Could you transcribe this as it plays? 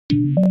Four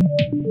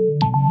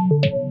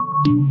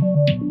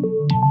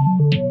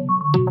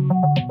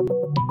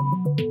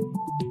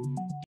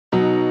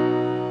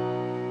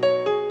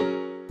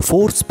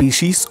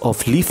species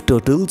of leaf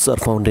turtles are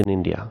found in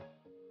India.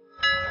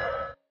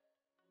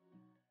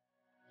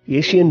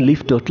 Asian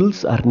leaf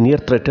turtles are near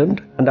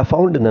threatened and are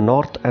found in the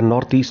north and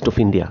northeast of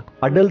India.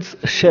 Adult's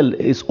shell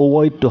is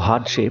ovoid to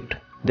heart-shaped.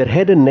 Their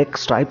head and neck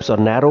stripes are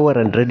narrower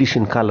and reddish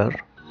in color.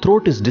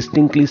 Throat is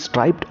distinctly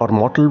striped or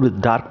mottled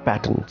with dark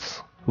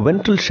patterns.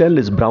 Ventral shell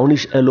is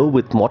brownish-yellow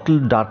with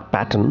mottled dark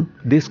pattern.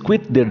 They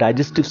squirt their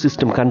digestive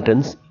system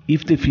contents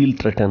if they feel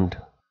threatened.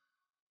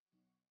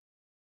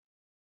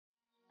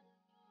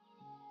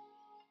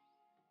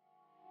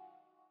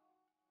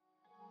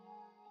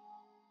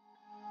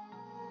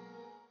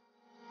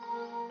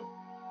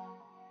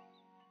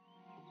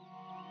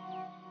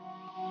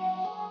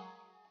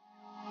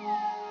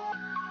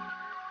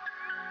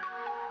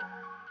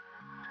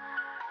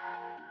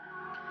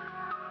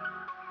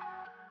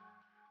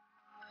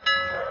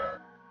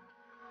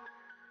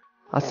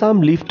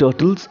 Assam leaf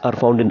turtles are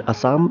found in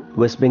Assam,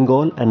 West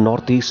Bengal and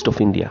northeast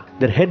of India.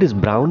 Their head is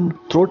brown,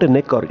 throat and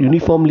neck are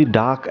uniformly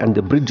dark and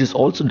the bridge is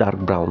also dark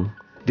brown.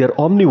 They are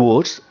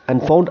omnivores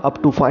and found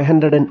up to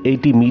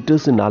 580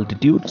 meters in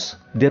altitudes.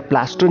 Their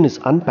plastron is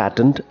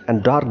unpatterned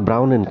and dark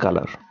brown in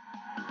color.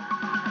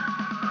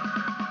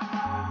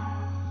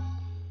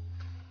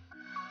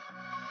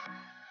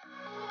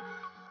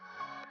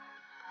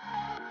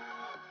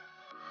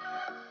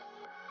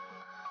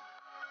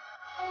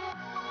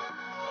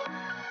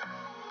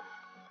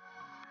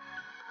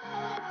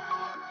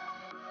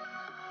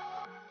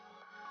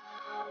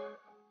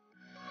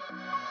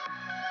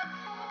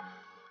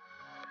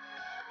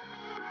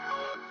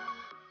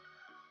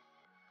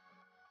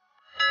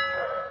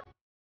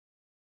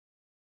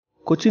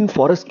 Cochin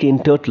forest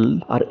cane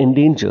turtle are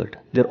endangered.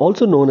 They are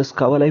also known as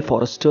Kavalai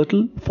forest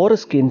turtle,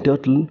 forest cane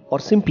turtle or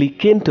simply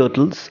cane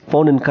turtles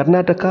found in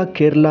Karnataka,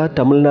 Kerala,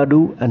 Tamil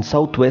Nadu and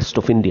southwest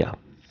of India.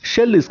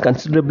 Shell is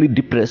considerably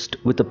depressed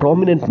with a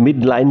prominent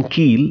midline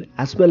keel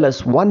as well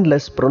as one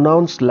less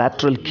pronounced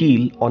lateral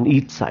keel on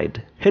each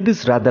side. Head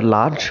is rather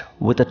large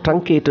with a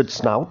truncated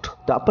snout.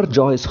 The upper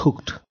jaw is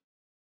hooked.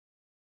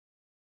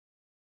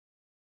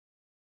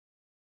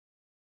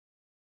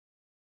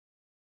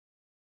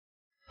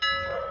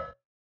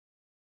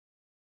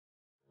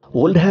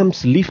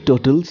 Oldham's leaf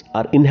turtles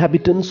are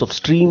inhabitants of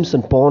streams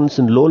and ponds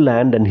in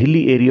lowland and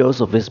hilly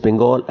areas of West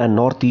Bengal and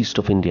northeast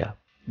of India.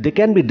 They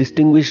can be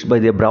distinguished by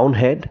their brown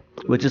head,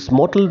 which is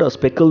mottled or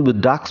speckled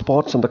with dark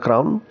spots on the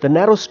crown, the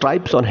narrow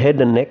stripes on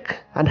head and neck,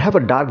 and have a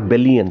dark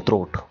belly and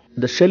throat.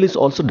 The shell is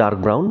also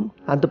dark brown,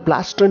 and the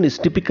plastron is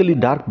typically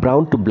dark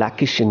brown to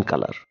blackish in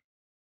color.